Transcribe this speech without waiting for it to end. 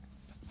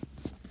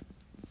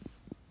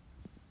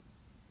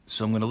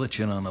So I'm going to let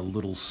you in on a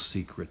little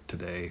secret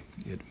today.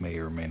 It may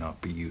or may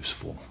not be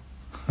useful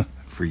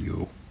for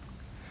you,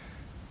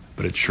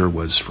 but it sure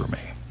was for me.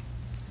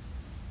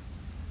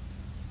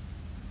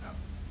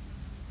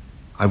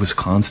 I was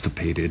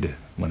constipated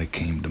when it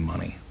came to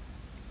money.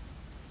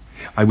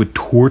 I would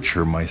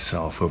torture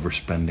myself over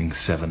spending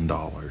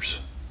 $7.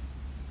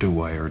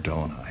 Do I or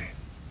don't I?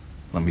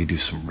 Let me do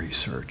some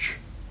research.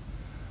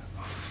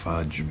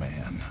 Fudge,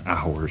 man.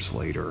 Hours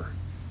later,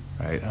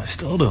 right? I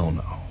still don't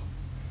know.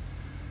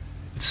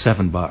 It's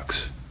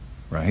 $7,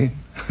 right?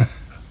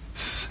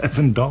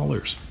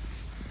 $7.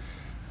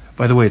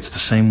 By the way, it's the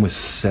same with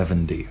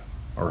 70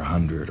 or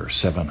 100 or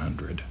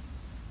 700.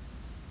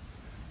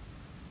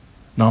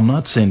 Now, I'm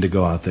not saying to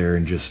go out there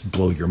and just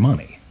blow your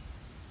money.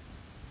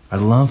 I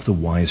love the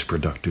wise,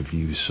 productive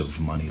use of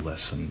money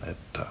lesson that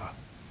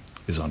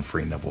is on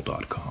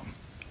freeneville.com.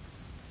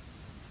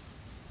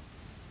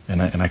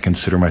 And I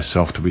consider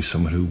myself to be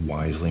someone who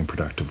wisely and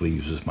productively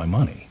uses my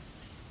money.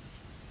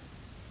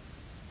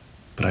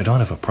 But I don't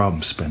have a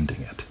problem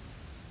spending it.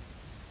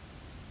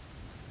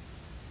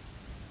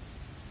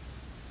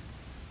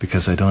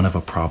 Because I don't have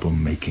a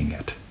problem making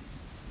it.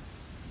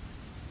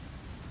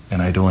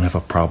 And I don't have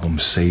a problem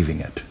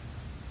saving it.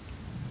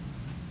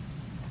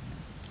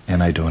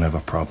 And I don't have a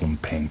problem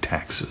paying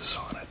taxes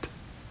on it.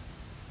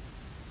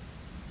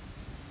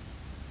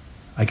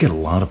 I get a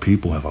lot of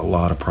people have a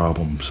lot of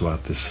problems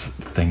about this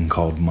thing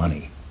called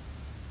money.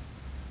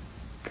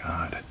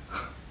 God.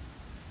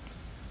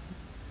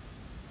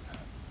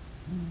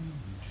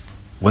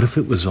 What if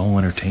it was all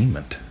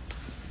entertainment?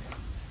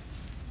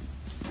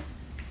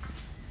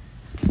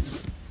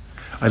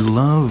 I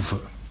love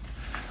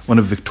one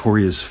of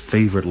Victoria's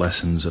favorite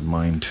lessons, and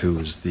mine too,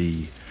 is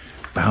the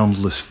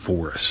Boundless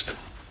Forest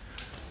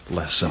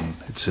lesson.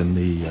 It's in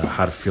the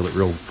How to Feel It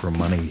Real for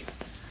Money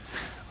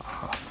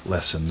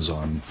lessons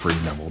on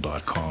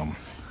freeneville.com.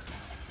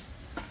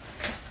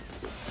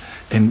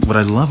 And what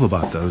I love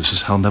about those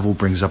is how Neville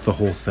brings up the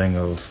whole thing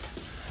of,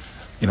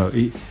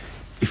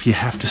 if you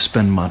have to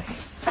spend money,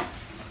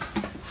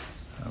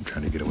 I'm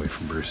trying to get away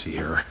from Brucey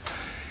here.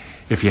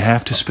 If you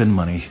have to spend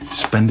money,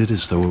 spend it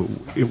as though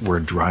it were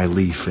a dry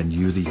leaf and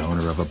you the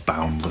owner of a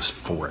boundless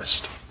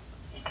forest.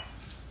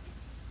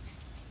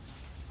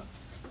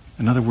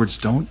 In other words,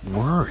 don't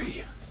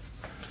worry.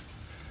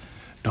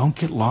 Don't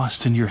get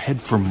lost in your head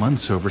for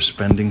months over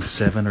spending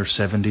 $7 or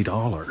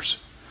 $70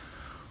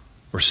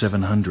 or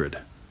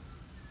 $700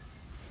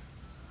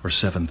 or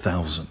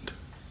 $7,000.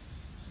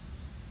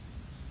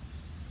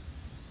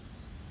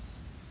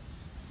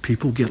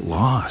 People get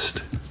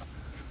lost.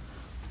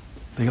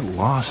 They get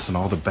lost in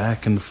all the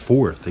back and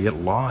forth. They get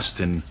lost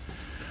in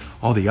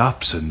all the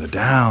ups and the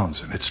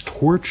downs, and it's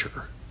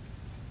torture.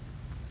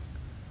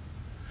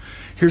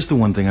 Here's the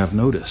one thing I've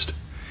noticed.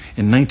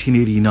 In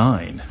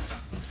 1989,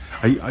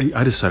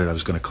 I decided I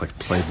was going to collect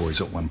Playboys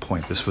at one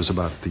point. This was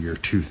about the year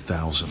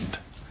 2000.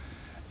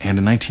 And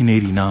in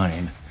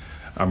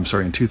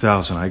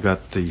 2000, I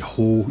got the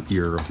whole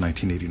year of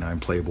 1989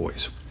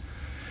 Playboys.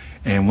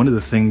 And one of the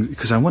things,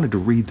 because I wanted to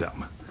read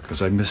them,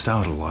 because I missed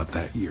out a lot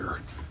that year.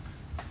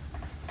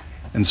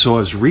 And so I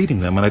was reading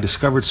them, and I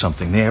discovered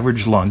something. The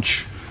average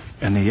lunch,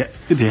 and the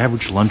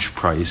average lunch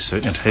price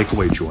in a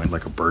takeaway joint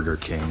like a Burger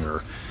King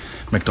or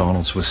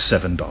McDonald's was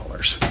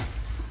 $7.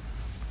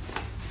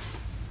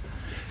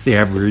 The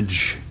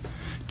average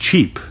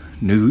cheap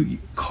new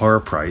car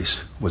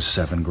price was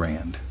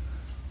 $7,000.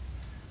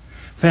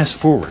 Fast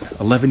forward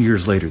 11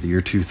 years later, the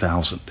year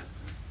 2000.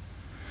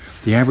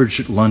 The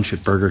average lunch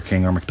at Burger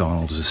King or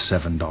McDonald's is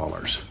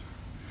 $7.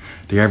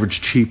 The average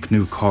cheap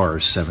new car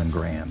is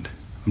 $7,000.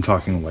 I'm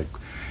talking like,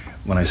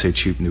 when I say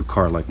cheap new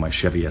car, like my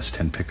Chevy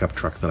S10 pickup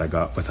truck that I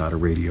got without a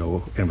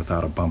radio and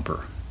without a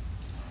bumper.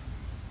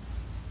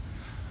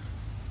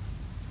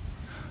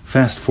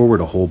 Fast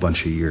forward a whole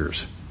bunch of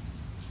years.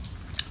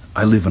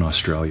 I live in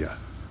Australia.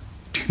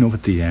 Do you know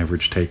what the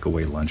average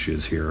takeaway lunch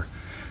is here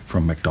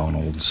from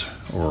McDonald's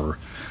or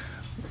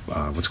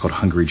what's called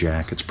Hungry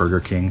Jack? It's Burger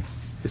King.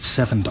 It's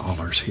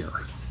 $7 here.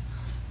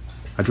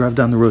 I drive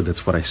down the road.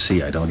 That's what I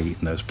see. I don't eat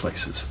in those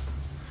places.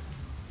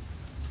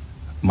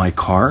 My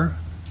car,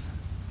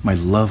 my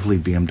lovely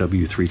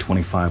BMW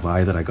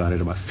 325i that I got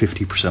at about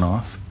 50%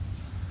 off,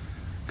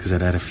 because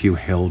it had a few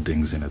hail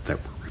dings in it that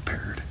were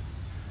repaired.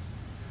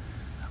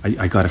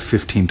 I got a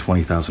 $15,000,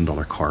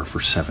 $20,000 car for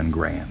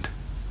 $7,000.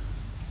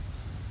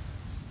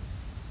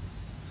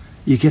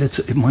 You get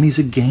it. Money's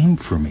a game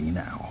for me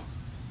now.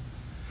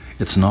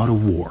 It's not a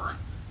war.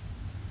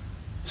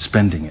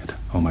 Spending it,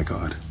 oh my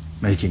God.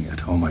 Making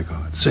it, oh my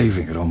God.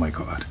 Saving it, oh my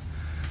God.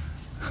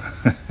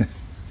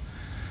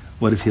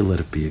 What if you let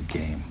it be a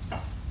game?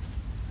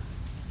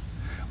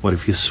 What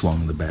if you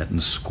swung the bat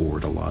and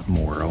scored a lot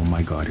more? Oh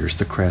my God, here's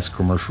the crass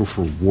commercial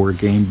for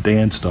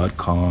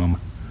WarGameDance.com.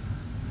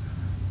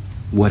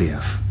 What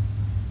if?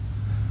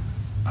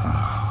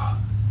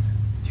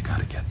 You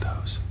gotta get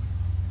those.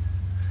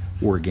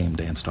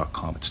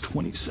 WarGameDance.com. It's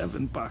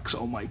 $27.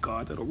 Oh my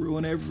God, that'll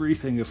ruin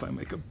everything if I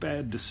make a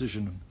bad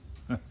decision.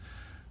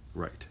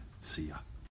 Right. See ya.